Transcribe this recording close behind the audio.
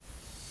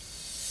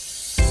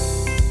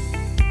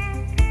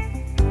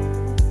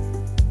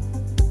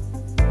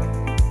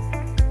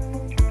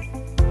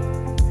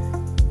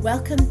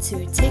Welcome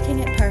to Taking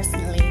It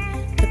Personally,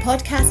 the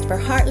podcast for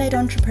heart-led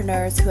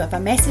entrepreneurs who have a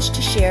message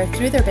to share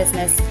through their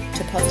business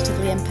to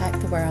positively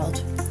impact the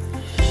world.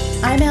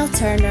 I'm Elle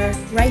Turner,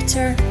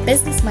 writer,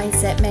 business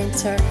mindset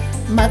mentor,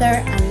 mother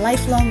and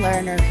lifelong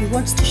learner who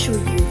wants to show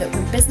you that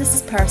when business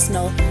is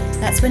personal,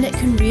 that's when it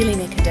can really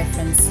make a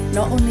difference,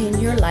 not only in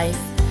your life,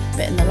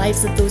 but in the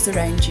lives of those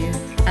around you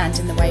and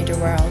in the wider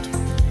world.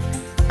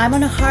 I'm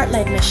on a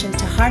heart-led mission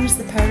to harness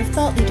the power of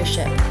thought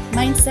leadership,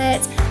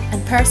 mindset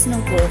and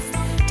personal growth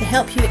to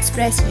help you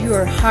express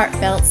your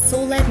heartfelt,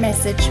 soul-led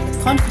message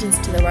with confidence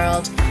to the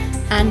world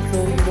and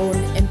grow your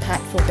own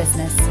impactful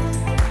business.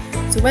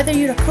 So whether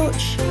you're a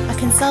coach, a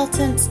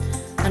consultant,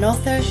 an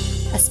author,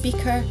 a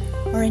speaker,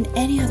 or in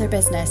any other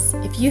business,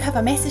 if you have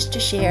a message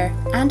to share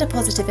and a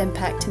positive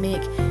impact to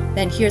make,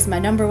 then here's my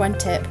number one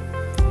tip.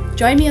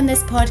 Join me on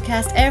this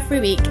podcast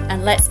every week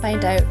and let's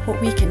find out what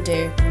we can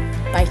do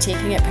by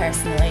taking it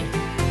personally.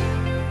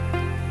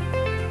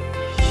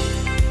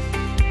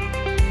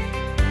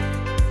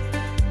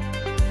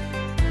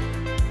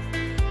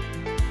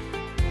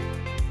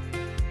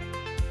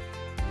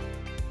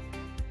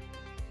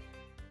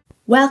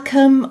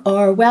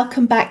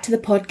 Welcome back to the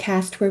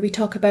podcast where we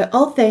talk about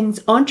all things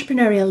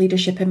entrepreneurial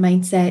leadership and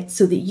mindset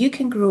so that you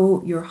can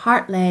grow your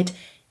heart-led,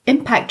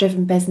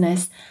 impact-driven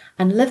business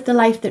and live the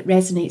life that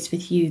resonates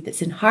with you,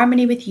 that's in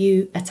harmony with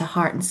you at a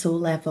heart and soul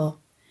level.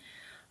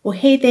 Well,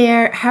 hey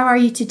there, how are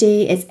you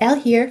today? It's Elle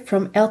here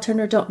from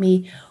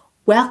elleturner.me.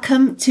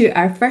 Welcome to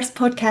our first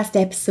podcast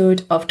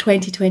episode of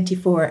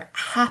 2024.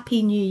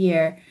 Happy New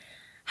Year.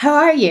 How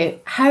are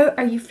you? How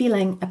are you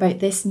feeling about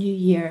this new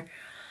year?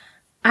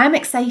 I'm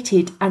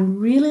excited and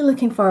really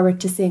looking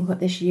forward to seeing what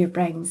this year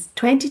brings.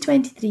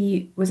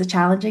 2023 was a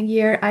challenging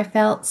year, I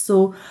felt,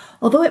 so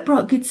although it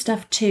brought good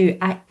stuff too,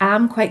 I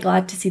am quite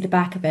glad to see the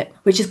back of it,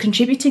 which is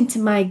contributing to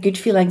my good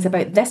feelings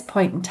about this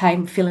point in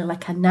time, feeling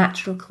like a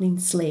natural clean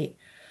slate.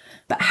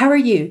 But how are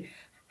you?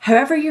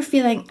 However you're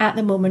feeling at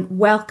the moment,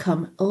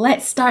 welcome.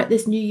 Let's start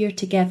this new year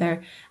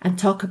together and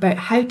talk about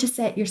how to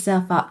set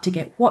yourself up to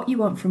get what you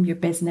want from your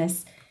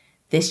business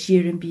this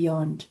year and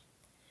beyond.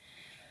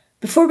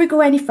 Before we go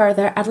any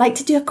further, I'd like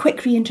to do a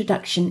quick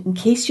reintroduction in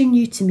case you're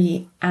new to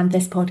me and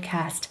this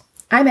podcast.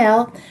 I'm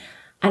Elle,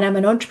 and I'm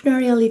an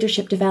entrepreneurial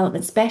leadership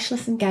development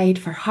specialist and guide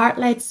for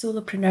heart-led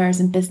solopreneurs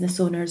and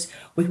business owners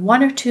with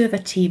one or two of a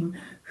team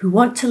who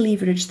want to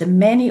leverage the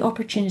many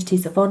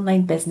opportunities of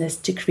online business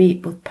to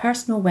create both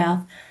personal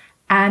wealth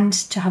and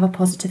to have a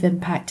positive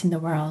impact in the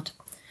world.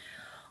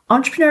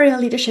 Entrepreneurial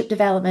leadership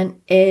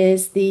development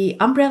is the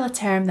umbrella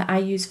term that I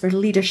use for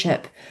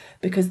leadership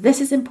because this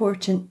is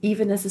important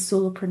even as a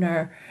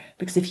solopreneur,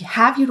 because if you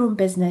have your own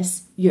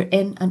business, you're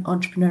in an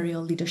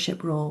entrepreneurial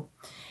leadership role.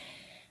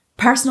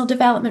 Personal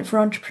development for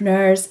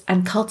entrepreneurs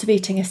and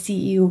cultivating a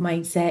CEO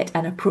mindset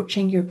and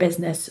approaching your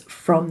business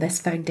from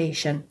this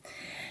foundation.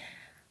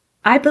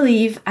 I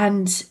believe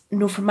and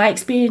know from my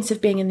experience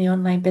of being in the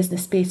online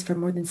business space for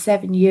more than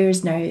 7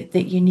 years now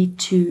that you need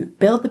to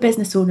build the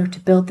business owner to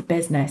build the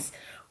business,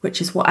 which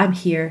is what I'm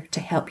here to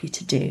help you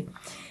to do.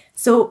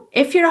 So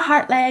if you're a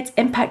heart-led,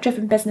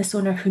 impact-driven business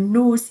owner who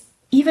knows,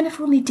 even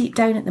if only deep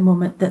down at the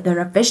moment, that they're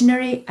a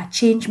visionary, a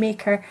change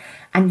maker,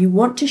 and you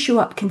want to show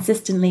up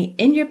consistently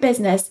in your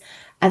business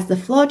as the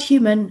flawed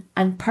human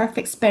and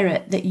perfect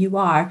spirit that you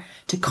are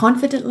to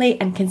confidently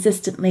and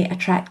consistently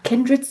attract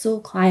kindred soul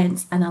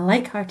clients and a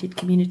like-hearted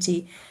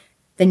community,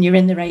 then you're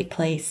in the right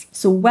place.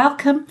 So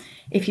welcome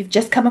if you've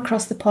just come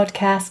across the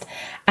podcast,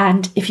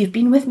 and if you've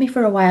been with me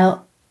for a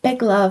while,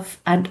 big love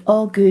and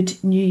all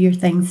good New Year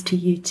things to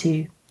you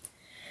too.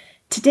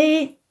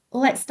 Today,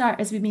 let's start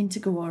as we mean to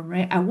go on,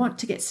 right? I want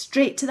to get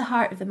straight to the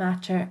heart of the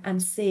matter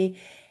and say,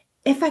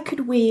 if I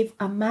could wave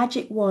a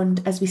magic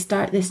wand as we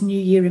start this new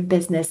year in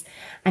business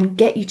and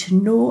get you to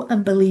know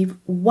and believe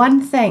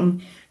one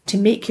thing to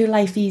make your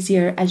life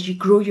easier as you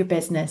grow your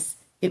business,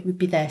 it would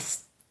be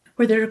this.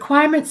 Where the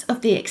requirements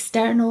of the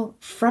external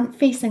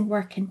front-facing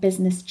work in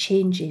business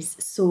changes,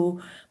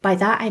 so by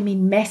that I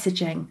mean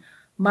messaging,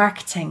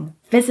 marketing,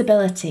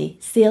 visibility,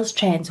 sales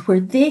trends, where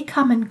they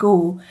come and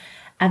go,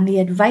 and the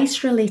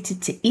advice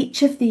related to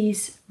each of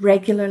these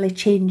regularly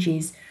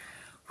changes.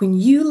 When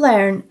you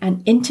learn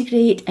and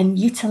integrate and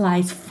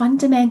utilize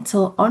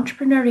fundamental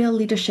entrepreneurial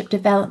leadership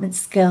development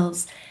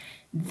skills,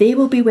 they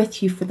will be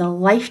with you for the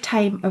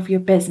lifetime of your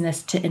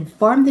business to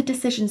inform the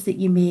decisions that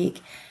you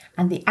make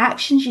and the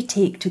actions you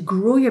take to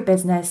grow your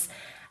business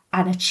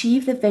and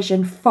achieve the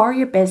vision for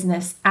your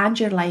business and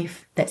your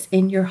life that's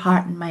in your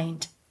heart and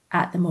mind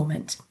at the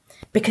moment.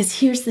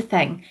 Because here's the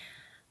thing.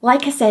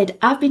 Like I said,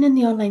 I've been in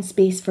the online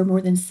space for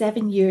more than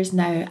 7 years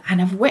now,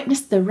 and I've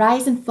witnessed the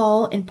rise and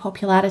fall in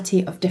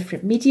popularity of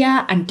different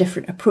media and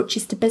different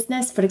approaches to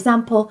business, for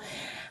example.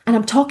 And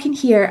I'm talking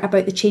here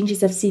about the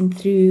changes I've seen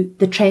through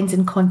the trends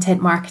in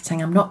content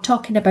marketing. I'm not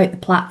talking about the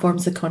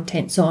platforms the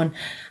content's on.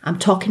 I'm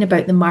talking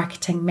about the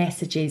marketing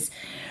messages.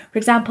 For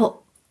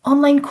example,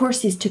 online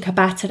courses took a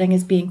battering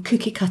as being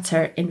cookie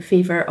cutter in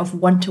favour of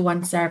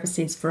one-to-one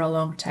services for a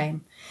long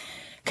time.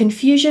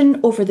 Confusion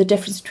over the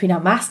difference between a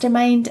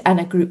mastermind and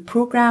a group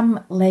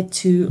program led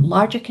to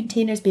larger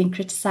containers being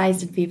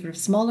criticised in favour of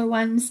smaller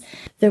ones.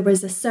 There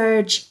was a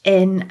surge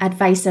in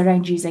advice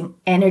around using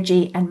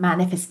energy and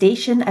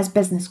manifestation as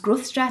business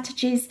growth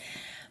strategies.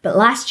 But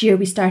last year,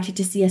 we started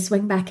to see a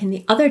swing back in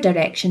the other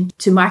direction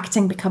to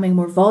marketing becoming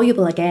more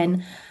voluble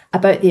again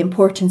about the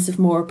importance of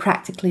more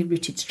practically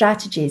rooted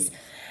strategies.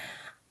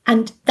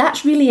 And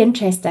that's really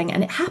interesting.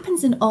 And it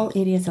happens in all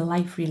areas of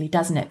life, really,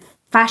 doesn't it?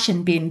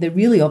 Fashion being the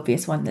really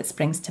obvious one that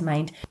springs to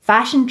mind.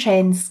 Fashion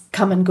trends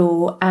come and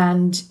go,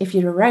 and if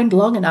you're around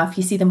long enough,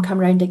 you see them come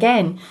around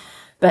again.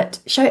 But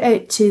shout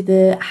out to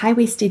the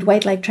high-waisted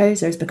wide-leg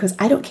trousers, because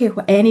I don't care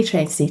what any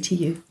trends say to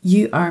you.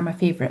 You are my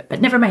favourite.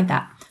 But never mind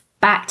that.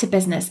 Back to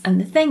business.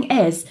 And the thing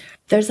is,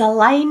 there's a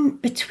line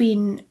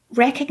between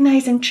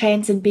recognising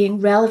trends and being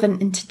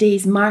relevant in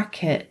today's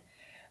market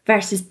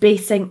versus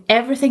basing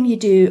everything you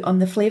do on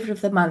the flavour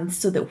of the month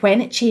so that when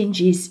it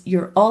changes,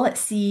 you're all at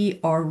sea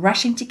or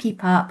rushing to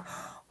keep up,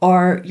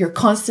 or you're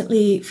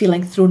constantly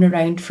feeling thrown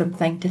around from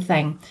thing to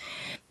thing.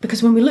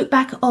 Because when we look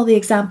back at all the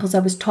examples I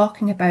was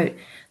talking about,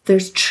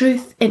 there's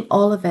truth in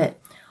all of it.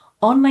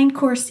 Online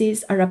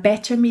courses are a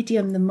better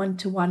medium than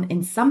one-to-one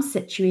in some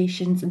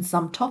situations and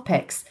some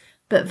topics,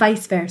 but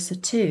vice versa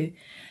too.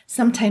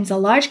 Sometimes a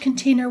large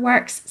container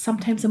works,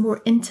 sometimes a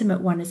more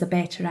intimate one is a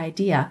better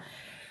idea.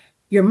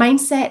 Your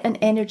mindset and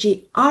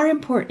energy are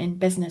important in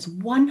business,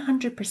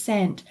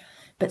 100%,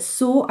 but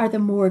so are the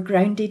more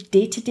grounded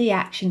day-to-day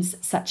actions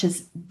such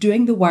as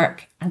doing the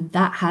work, and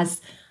that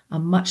has a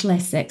much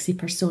less sexy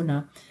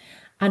persona.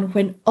 And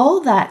when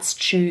all that's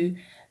true,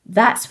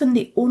 that's when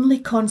the only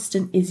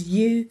constant is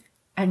you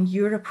and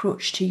your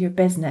approach to your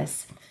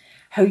business.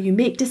 How you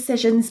make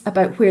decisions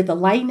about where the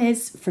line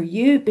is for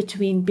you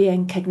between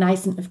being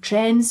cognizant of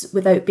trends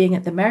without being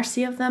at the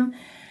mercy of them,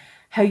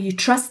 how you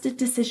trust the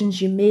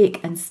decisions you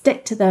make and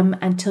stick to them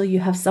until you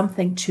have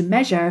something to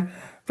measure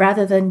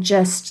rather than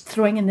just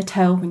throwing in the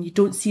towel when you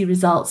don't see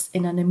results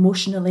in an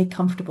emotionally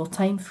comfortable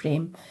time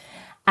frame,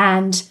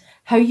 and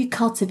how you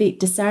cultivate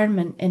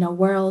discernment in a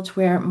world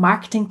where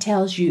marketing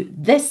tells you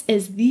this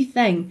is the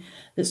thing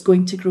that's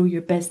going to grow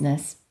your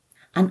business.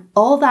 And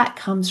all that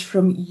comes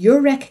from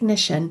your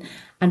recognition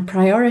and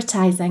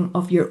prioritizing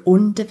of your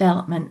own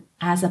development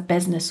as a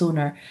business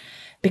owner.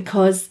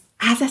 Because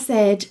as I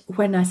said,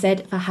 when I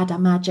said if I had a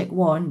magic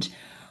wand,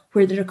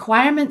 where the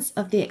requirements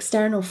of the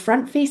external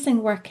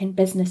front-facing work in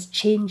business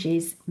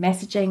changes,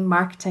 messaging,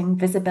 marketing,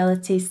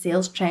 visibility,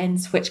 sales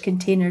trends, which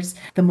containers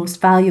the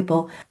most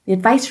valuable, the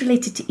advice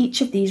related to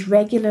each of these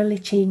regularly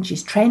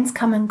changes. Trends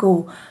come and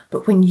go,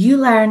 but when you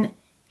learn,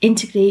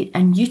 integrate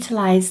and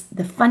utilize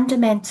the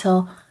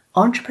fundamental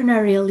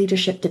entrepreneurial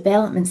leadership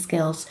development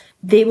skills,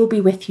 they will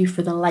be with you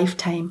for the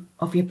lifetime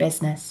of your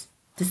business.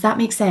 Does that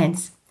make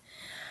sense?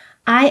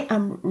 I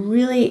am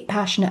really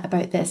passionate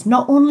about this,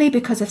 not only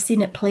because I've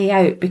seen it play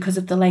out because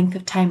of the length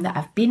of time that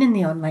I've been in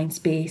the online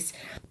space,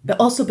 but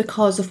also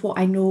because of what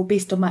I know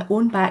based on my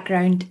own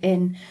background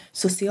in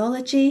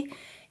sociology,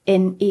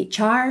 in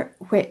HR,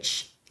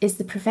 which is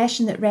the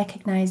profession that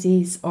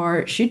recognises,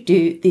 or should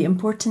do, the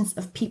importance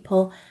of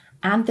people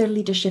and their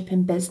leadership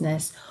in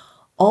business,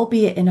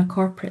 albeit in a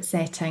corporate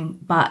setting.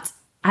 But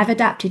I've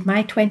adapted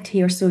my 20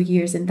 or so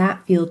years in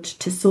that field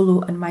to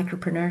solo and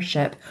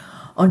micropreneurship,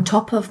 on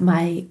top of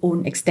my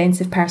own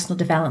extensive personal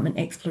development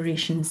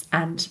explorations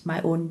and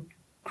my own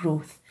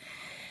growth.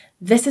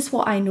 This is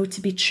what I know to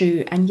be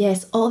true. And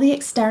yes, all the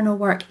external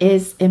work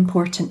is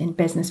important in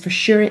business, for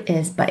sure it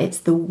is, but it's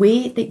the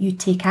way that you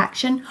take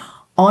action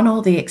on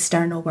all the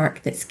external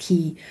work that's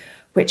key,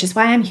 which is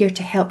why I'm here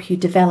to help you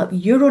develop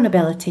your own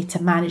ability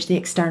to manage the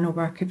external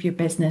work of your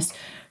business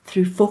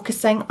through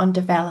focusing on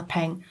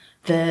developing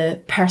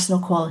the personal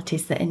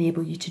qualities that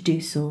enable you to do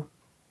so.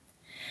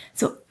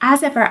 So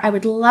as ever, I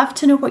would love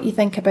to know what you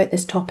think about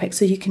this topic.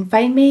 So you can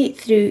find me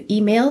through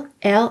email,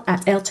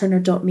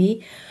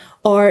 l@lturner.me,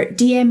 or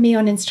DM me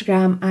on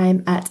Instagram.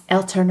 I'm at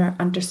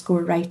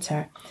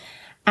lturner_writer.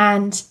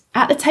 And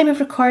at the time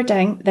of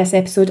recording this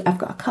episode, I've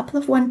got a couple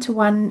of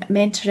one-to-one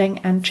mentoring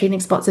and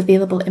training spots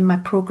available in my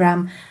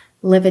program,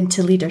 Live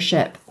Into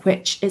Leadership,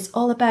 which is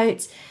all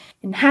about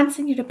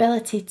enhancing your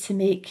ability to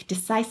make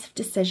decisive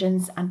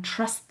decisions and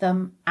trust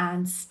them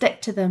and stick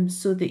to them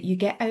so that you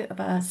get out of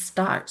a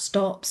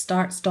start-stop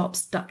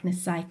stuckness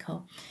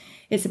cycle.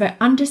 It's about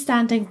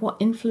understanding what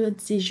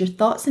influences your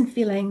thoughts and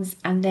feelings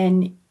and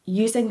then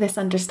using this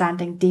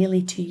understanding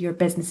daily to your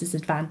business's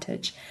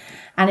advantage.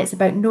 And it's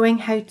about knowing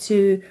how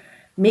to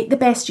make the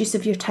best use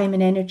of your time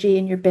and energy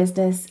in your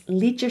business,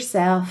 lead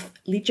yourself,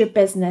 lead your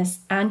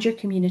business and your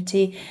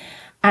community,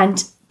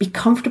 and be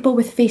comfortable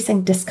with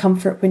facing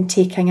discomfort when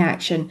taking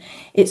action.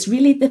 It's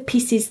really the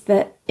pieces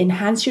that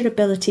enhance your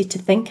ability to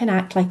think and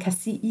act like a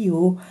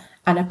CEO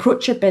and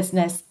approach your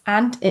business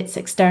and its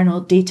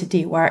external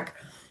day-to-day work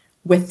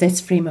with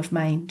this frame of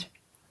mind.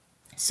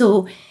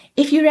 So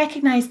if you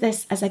recognise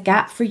this as a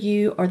gap for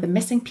you or the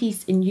missing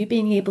piece in you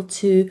being able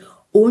to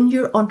own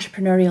your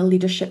entrepreneurial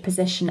leadership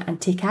position and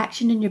take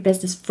action in your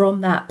business from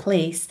that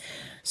place,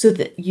 so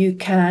that you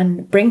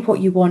can bring what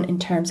you want in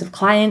terms of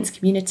clients,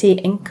 community,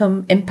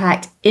 income,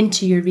 impact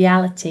into your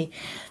reality.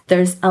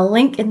 There's a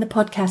link in the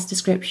podcast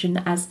description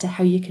as to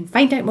how you can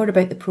find out more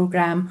about the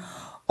programme,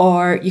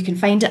 or you can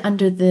find it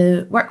under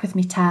the Work With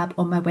Me tab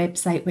on my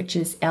website, which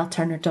is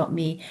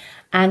elleturner.me.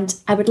 And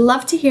I would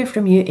love to hear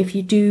from you if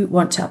you do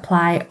want to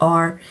apply,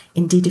 or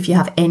indeed if you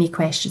have any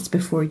questions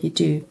before you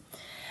do.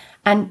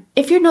 And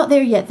if you're not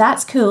there yet,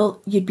 that's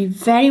cool. You'd be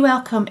very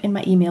welcome in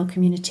my email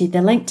community.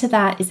 The link to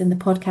that is in the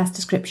podcast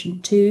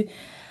description too.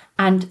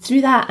 And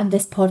through that and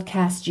this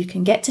podcast, you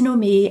can get to know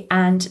me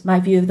and my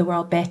view of the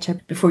world better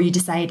before you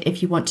decide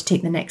if you want to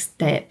take the next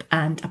step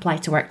and apply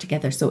to work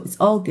together. So it's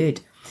all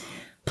good.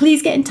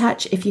 Please get in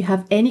touch if you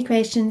have any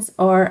questions,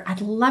 or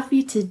I'd love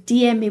you to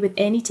DM me with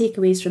any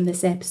takeaways from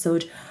this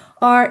episode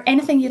or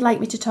anything you'd like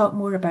me to talk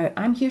more about.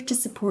 I'm here to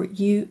support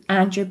you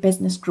and your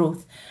business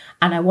growth,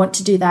 and I want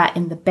to do that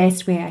in the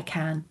best way I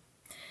can.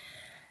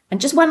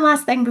 And just one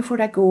last thing before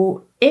I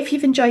go. If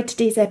you've enjoyed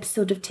today's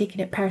episode of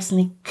Taking It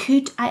Personally,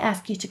 could I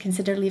ask you to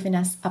consider leaving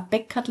us a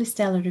big cuddly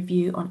stellar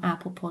review on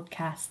Apple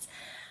Podcasts?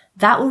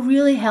 That will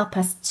really help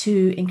us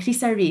to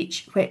increase our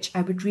reach, which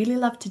I would really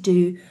love to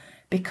do,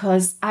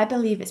 because I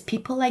believe it's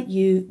people like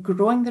you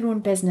growing their own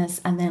business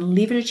and then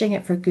leveraging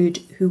it for good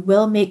who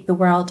will make the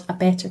world a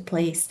better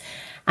place.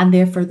 And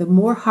therefore, the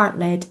more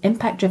heart-led,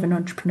 impact-driven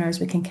entrepreneurs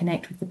we can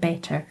connect with, the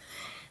better.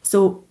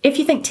 So if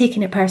you think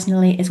Taking It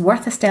Personally is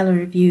worth a stellar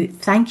review,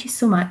 thank you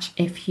so much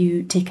if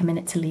you take a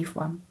minute to leave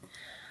one.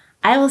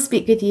 I will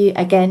speak with you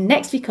again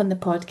next week on the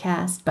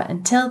podcast, but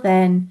until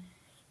then,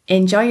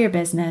 enjoy your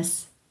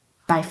business.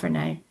 Bye for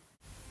now.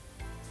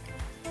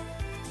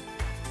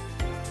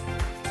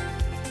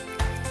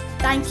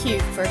 Thank you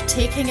for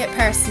taking it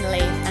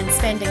personally and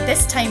spending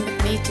this time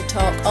with me to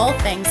talk all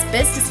things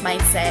business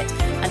mindset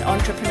and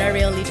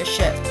entrepreneurial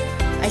leadership.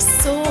 I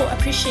so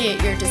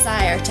appreciate your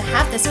desire to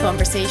have this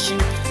conversation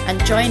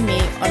and join me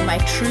on my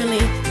truly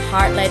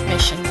heart-led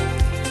mission.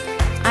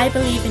 I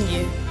believe in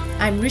you.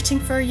 I'm rooting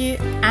for you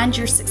and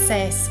your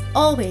success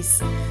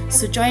always.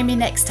 So join me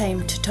next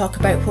time to talk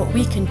about what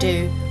we can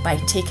do by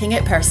taking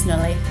it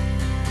personally.